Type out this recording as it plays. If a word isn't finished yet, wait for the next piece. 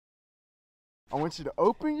I want you to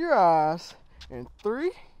open your eyes in 3,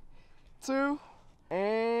 2,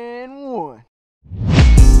 and 1.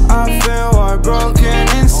 I feel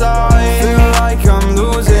heartbroken inside. Feel like I'm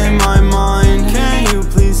losing my mind. Can you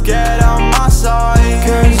please get out my sight?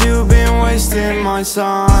 Cause you've been wasting my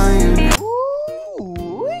time.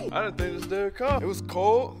 I didn't think this day would come. It was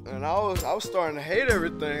cold, and I was starting to hate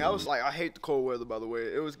everything. I was like, I hate the cold weather, by the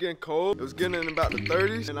way. It was getting cold. It was getting in about the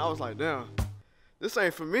 30s, and I was like, damn, this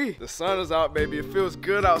ain't for me. The sun is out, baby. It feels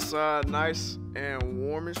good outside. Nice and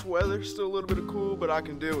warmish weather. Still a little bit of cool, but I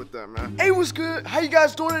can deal with that, man. Hey, what's good? How you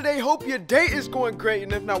guys doing today? Hope your day is going great.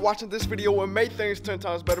 And if not, watching this video will make things 10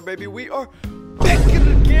 times better, baby. We are back at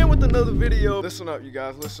it again with another video. Listen up, you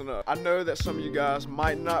guys. Listen up. I know that some of you guys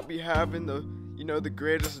might not be having the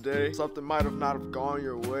greatest day. Something might not have gone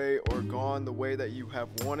your way or gone the way that you have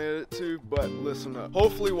wanted it to, but listen up.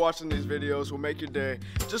 Hopefully watching these videos will make your day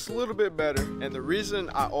just a little bit better. And the reason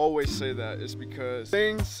I always say that is because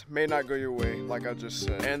things may not go your way, like I just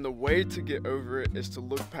said. And the way to get over it is to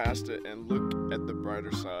look past it and look at the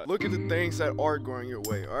brighter side. Look at the things that are going your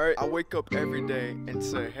way, all right? I wake up every day and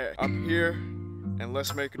say, hey, I'm here, and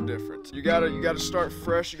let's make a difference. You gotta start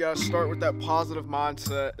fresh. You gotta start with that positive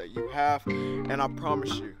mindset that you have, and I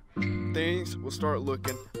promise you, things will start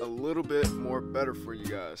looking a little bit more better for you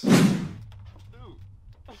guys. Dude,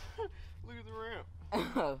 look at the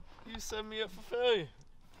ramp. You set me up for failure.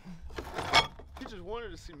 You just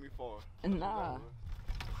wanted to see me fall. Nah.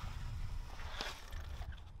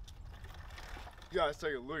 You guys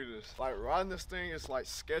take a look at this. Like, riding this thing is like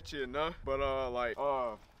sketchy enough, but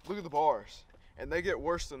look at the bars. And they get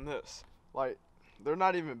worse than this. Like, they're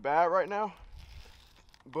not even bad right now,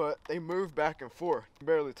 but they move back and forth. You can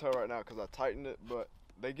barely tell right now because I tightened it, but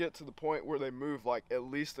they get to the point where they move like at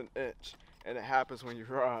least an inch. And it happens when you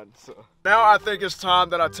ride, so. Now I think it's time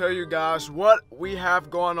that I tell you guys what we have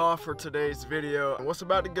going on for today's video and what's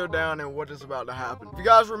about to go down and what is about to happen. If you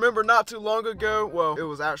guys remember not too long ago, well, it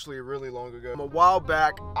was actually really long ago. A while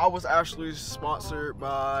back, I was actually sponsored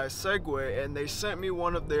by Segway and they sent me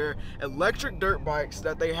one of their electric dirt bikes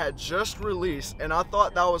that they had just released, and I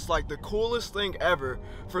thought that was like the coolest thing ever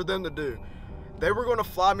for them to do. They were gonna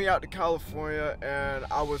fly me out to California and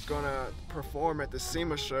I was gonna perform at the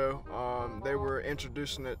SEMA show. They were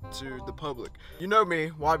introducing it to the public. You know me,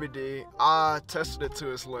 YBD, I tested it to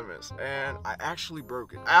its limits and I actually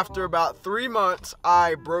broke it. After about 3 months,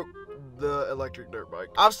 I broke the electric dirt bike.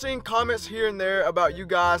 I've seen comments here and there about you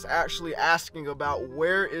guys actually asking about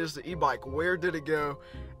where is the e-bike, where did it go?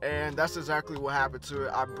 And that's exactly what happened to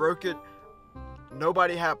it. I broke it.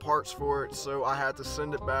 Nobody had parts for it, so I had to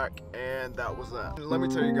send it back, and that was that. And let me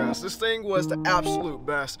tell you guys, this thing was the absolute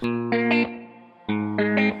best.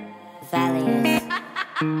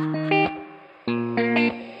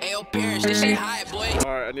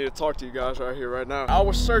 Alright, I need to talk to you guys right here, right now. I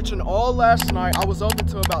was searching all last night. I was up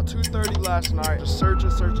until about 2:30 last night, just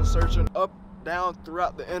searching, up, down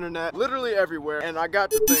throughout the internet, literally everywhere. And I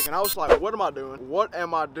got to thinking, I was like, what am I doing? What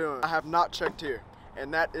am I doing? I have not checked here.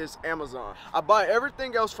 And that is Amazon. I buy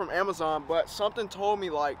everything else from Amazon, but something told me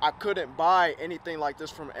like I couldn't buy anything like this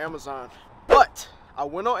from Amazon. But I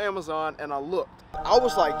went on Amazon and I looked. I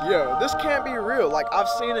was like, yo, this can't be real. Like, I've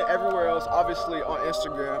seen it everywhere else, obviously on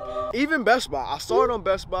Instagram, even Best Buy. I saw it on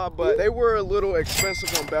Best Buy, but they were a little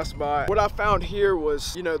expensive on Best Buy. What I found here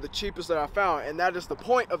was, the cheapest that I found, and that is the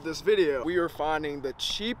point of this video. We are finding the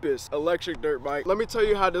cheapest electric dirt bike. Let me tell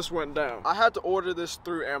you how this went down. I had to order this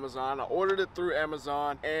through Amazon. I ordered it through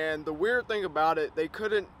Amazon, and the weird thing about it, they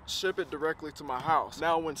couldn't ship it directly to my house.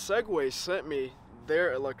 Now, when Segway sent me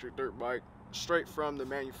their electric dirt bike straight from the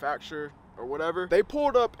manufacturer or whatever, they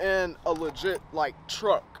pulled up in a legit like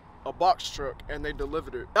truck, a box truck, and they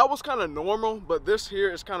delivered it. That was kind of normal, but this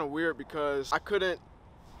here is kind of weird because I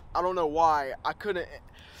don't know why I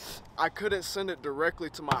couldn't send it directly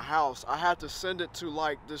to my house. I had to send it to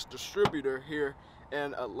like this distributor here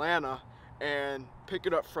in Atlanta and pick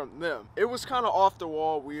it up from them. It was kind of off the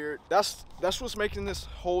wall weird. That's what's making this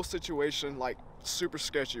whole situation like super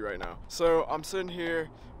sketchy right now. So I'm sitting here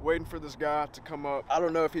waiting for this guy to come up. I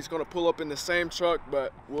don't know if he's gonna pull up in the same truck,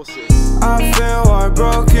 but we'll see. I feel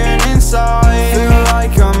heartbroken inside. Feel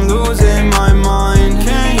like I'm losing my mind.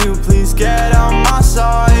 Can you please get out my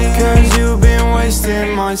sight? Cause you've been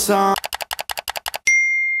wasting my time.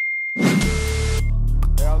 Hey,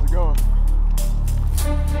 how's it going?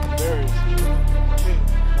 There he is.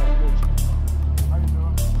 How you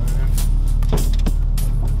doing?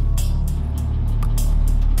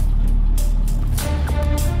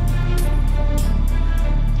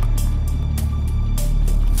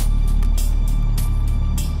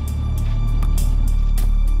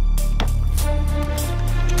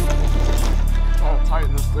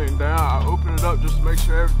 up just to make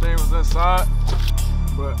sure everything was inside,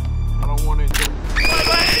 but I don't want it to.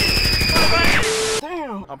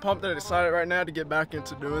 Damn! I'm pumped and excited right now to get back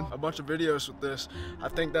into doing a bunch of videos with this. I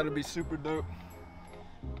think that'll be super dope.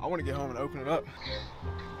 I want to get home and open it up.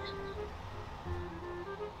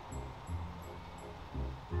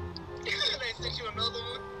 They sent you another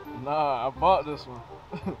one? Nah, I bought this one.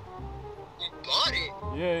 You bought it?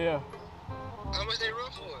 Yeah. How much they run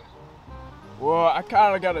for? Well, I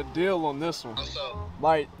kind of got a deal on this one. What's up?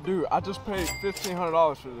 Like, dude, I just paid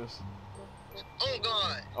 $1,500 for this. Oh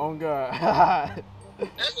God. Oh God.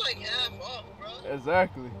 That's like half off, bro.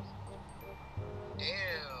 Exactly.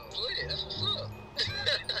 Damn. Split it. That's what's up.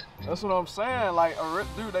 That's what I'm saying. Like,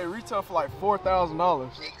 dude, they retail for like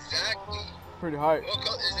 $4,000. Exactly. Pretty hype. What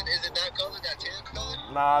color is it? Is it that color? That tan color?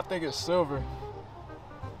 Nah, I think it's silver.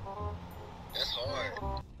 That's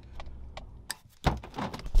hard.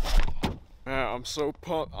 Man, I'm so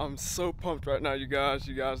pumped. I'm so pumped right now, you guys.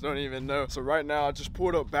 You guys don't even know. So right now, I just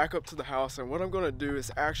pulled up back up to the house, and what I'm gonna do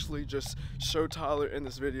is actually just show Tyler in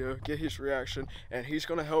this video, get his reaction, and he's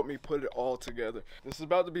gonna help me put it all together. This is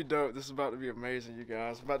about to be dope. This is about to be amazing, you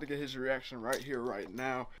guys. I'm about to get his reaction right here, right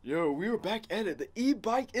now. Yo, we were back at it. The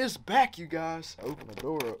e-bike is back, you guys. Open the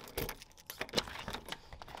door up.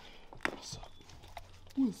 What's up?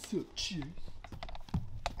 What's up, chick?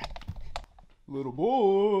 Little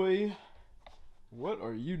boy. What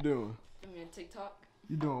are you doing? Filming a TikTok.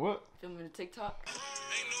 You doing what? Filming a TikTok.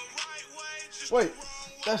 Wait,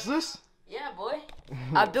 that's this? Yeah, boy.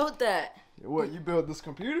 I built that. What, you built this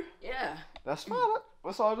computer? Yeah. That's fine.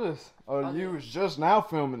 What's all this? Oh, Okay. you was just now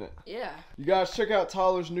filming it. Yeah. You guys check out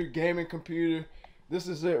Tyler's new gaming computer. This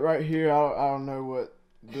is it right here. I don't know what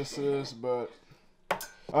this is, but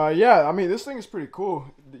yeah, I mean, this thing is pretty cool.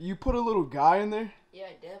 You put a little guy in there. Yeah,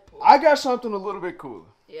 Deadpool. I got something a little bit cooler.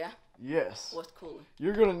 Yeah? Yes. What's cooler?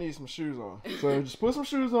 You're gonna need some shoes on. So just put some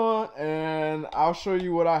shoes on and I'll show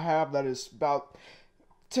you what I have that is about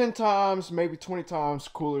 10 times, maybe 20 times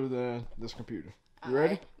cooler than this computer. You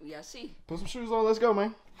ready? We gotta see. Put some shoes on, let's go,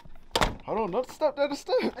 man. Hold on, don't step there to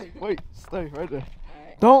step. Wait, stay right there.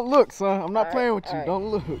 Alright. Don't look, son. I'm not Alright, playing with you. alright. Don't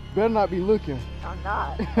look. Better not be looking. I'm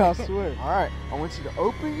not. I swear. Alright, I want you to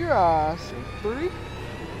open your eyes in 3,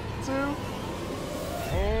 2,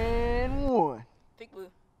 and 1. Big Blue.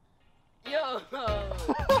 Yo.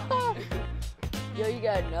 Yo, you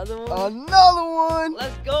got another one? Another one.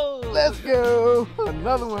 Let's go. Let's go.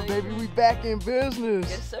 Another one, baby. We back in business.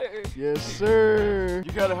 Yes, sir. Yes, sir.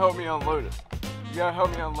 You gotta help me unload it. You gotta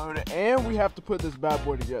help me unload it. And we have to put this bad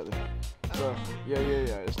boy together. So, yeah.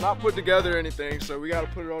 It's not put together or anything, so we gotta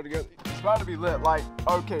put it all together. It's about to be lit. Like,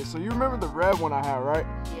 okay, so you remember the red one I had, right?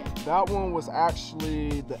 Yeah. That one was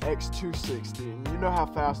actually the X260. And you know how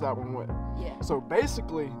fast that one went. Yeah. So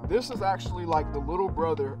basically, this is actually like the little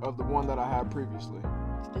brother of the one that I had previously.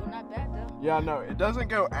 Still not bad, though. Yeah, I know. It doesn't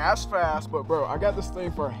go as fast, but bro, I got this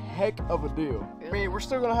thing for a heck of a deal. Really? I mean, we're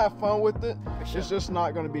still gonna have fun with it. For sure. It's just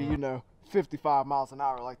not gonna be, 55 miles an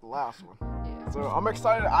hour like the last one. Yeah. So I'm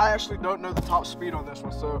excited. I actually don't know the top speed on this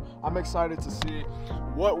one, so I'm excited to see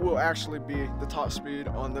what will actually be the top speed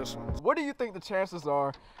on this one. What do you think the chances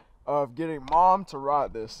are of getting mom to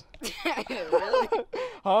ride this? Really?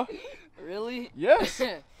 Huh? Really? Yes.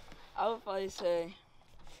 I would probably say.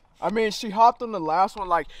 I mean, she hopped on the last one.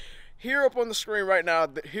 Like, here up on the screen right now,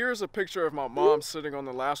 here's a picture of my mom sitting on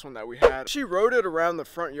the last one that we had. She rode it around the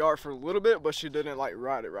front yard for a little bit, but she didn't like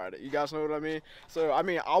ride it. You guys know what I mean? So, I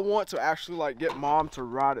mean, I want to actually like get mom to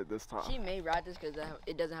ride it this time. She may ride this because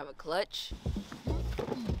it doesn't have a clutch.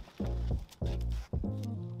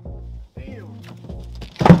 Damn.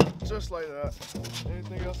 Just like that.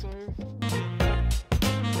 Anything else on here?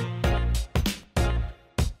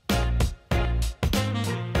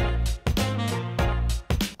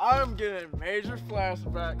 I'm getting major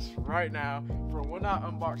flashbacks right now from when I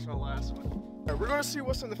unboxed my last one. Right, we're gonna see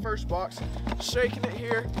what's in the first box. Shaking it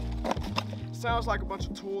here. Sounds like a bunch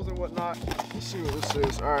of tools and whatnot. Let's see what this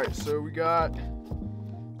is. All right, so we got,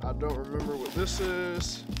 I don't remember what this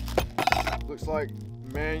is. Looks like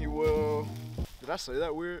manual. Did I say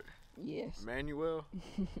that weird? Yes. Manual?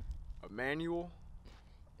 A manual?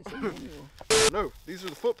 It's a manual. No, these are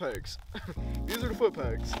the foot pegs. These are the foot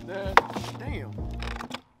pegs. Damn.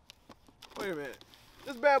 Wait a minute.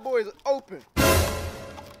 This bad boy is open.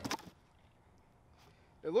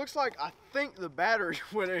 It looks like I think the battery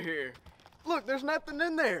went in here. Look, there's nothing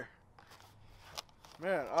in there.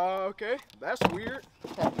 Man, okay. That's weird.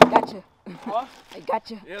 Gotcha. Huh? I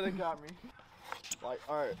gotcha. Yeah, they got me. Like,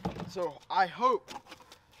 alright. So, I hope.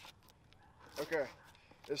 Okay.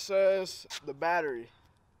 It says the battery.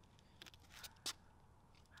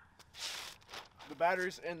 The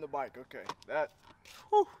battery's in the bike. Okay, that,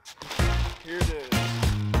 whew. Here it is.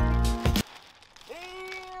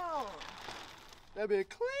 Damn! That be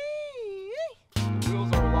clean. The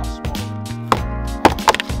wheels are a lot smaller.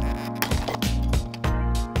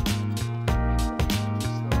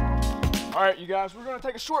 Alright, you guys, we're gonna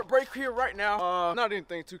take a short break here right now. Not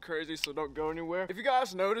anything too crazy, so don't go anywhere. If you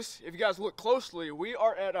guys notice, if you guys look closely, we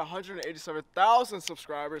are at 187,000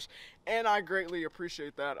 subscribers, and I greatly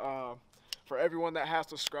appreciate that. For everyone that has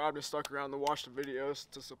subscribed and stuck around to watch the videos,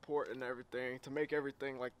 to support and everything, to make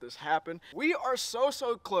everything like this happen. We are so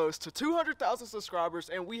close to 200,000 subscribers,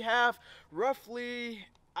 and we have roughly,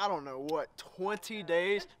 I don't know what, 20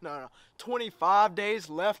 days? No, 25 days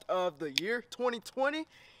left of the year 2020.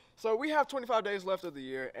 So we have 25 days left of the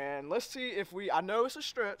year, and let's see if I know it's a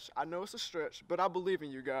stretch, but I believe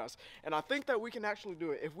in you guys. And I think that we can actually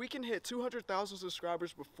do it. If we can hit 200,000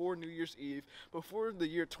 subscribers before New Year's Eve, before the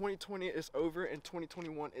year 2020 is over and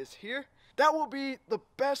 2021 is here, that will be the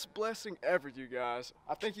best blessing ever, you guys.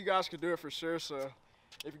 I think you guys can do it for sure, so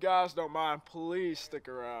if you guys don't mind, please stick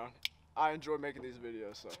around. I enjoy making these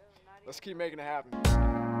videos, so let's keep making it happen.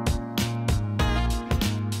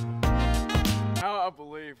 Now I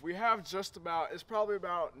believe we have just about, it's probably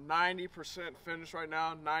about 90% finished right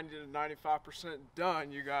now, 90 to 95%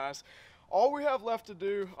 done, you guys. All we have left to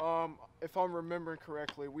do, if I'm remembering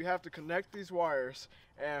correctly, we have to connect these wires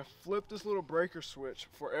and flip this little breaker switch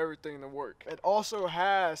for everything to work. It also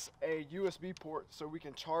has a USB port so we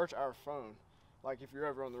can charge our phone, like if you're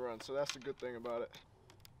ever on the run, so that's the good thing about it.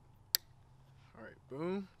 All right,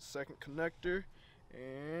 boom, second connector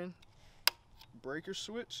and breaker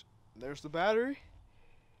switch. There's the battery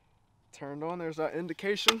turned on. There's that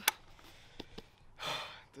indication.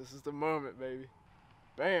 This is the moment, baby.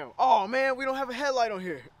 Bam. Oh man, we don't have a headlight on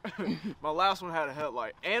here. My last one had a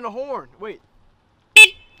headlight and a horn. Wait,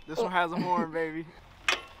 this one has a horn, baby.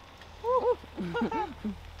 All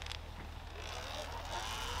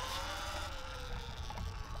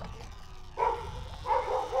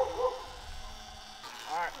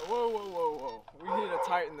right, whoa. We need to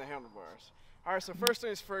tighten the handlebars. All right, so first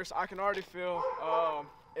things first, I can already feel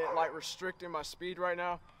it like restricting my speed right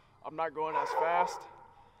now. I'm not going as fast.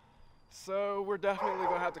 So we're definitely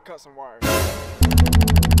gonna have to cut some wires.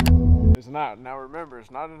 It's not, now remember,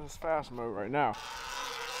 it's not in this fast mode right now.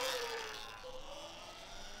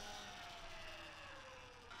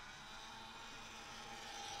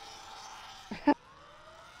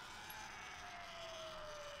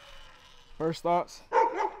 First thoughts?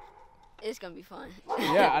 It's gonna be fun.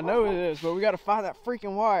 Yeah, I know it is, but we gotta find that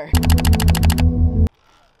freaking wire. Everything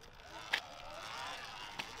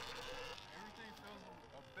feels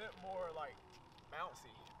a bit more like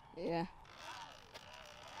bouncy. Yeah.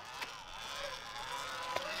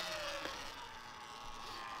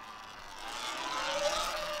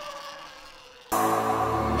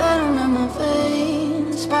 Venom in my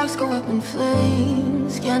veins, sparks go up in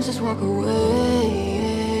flames, can't just walk away.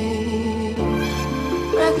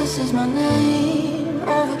 Reckless is my name,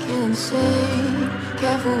 overkill insane,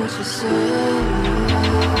 careful what you say.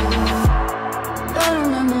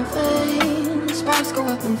 Venom in my veins, sparks go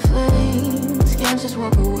up in flames, can't just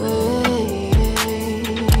walk away.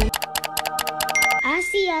 I'll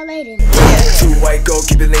see y'all later. Two white gold,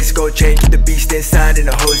 keep it lace gold chain, keep the beast inside and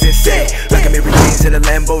the hose insane. Like I'm Mary Jeans in a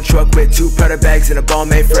Lambo truck with 2 powder bags and a ball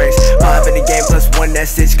made frames. 5 in the game plus 1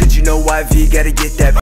 that's it, cause you know YV gotta get that.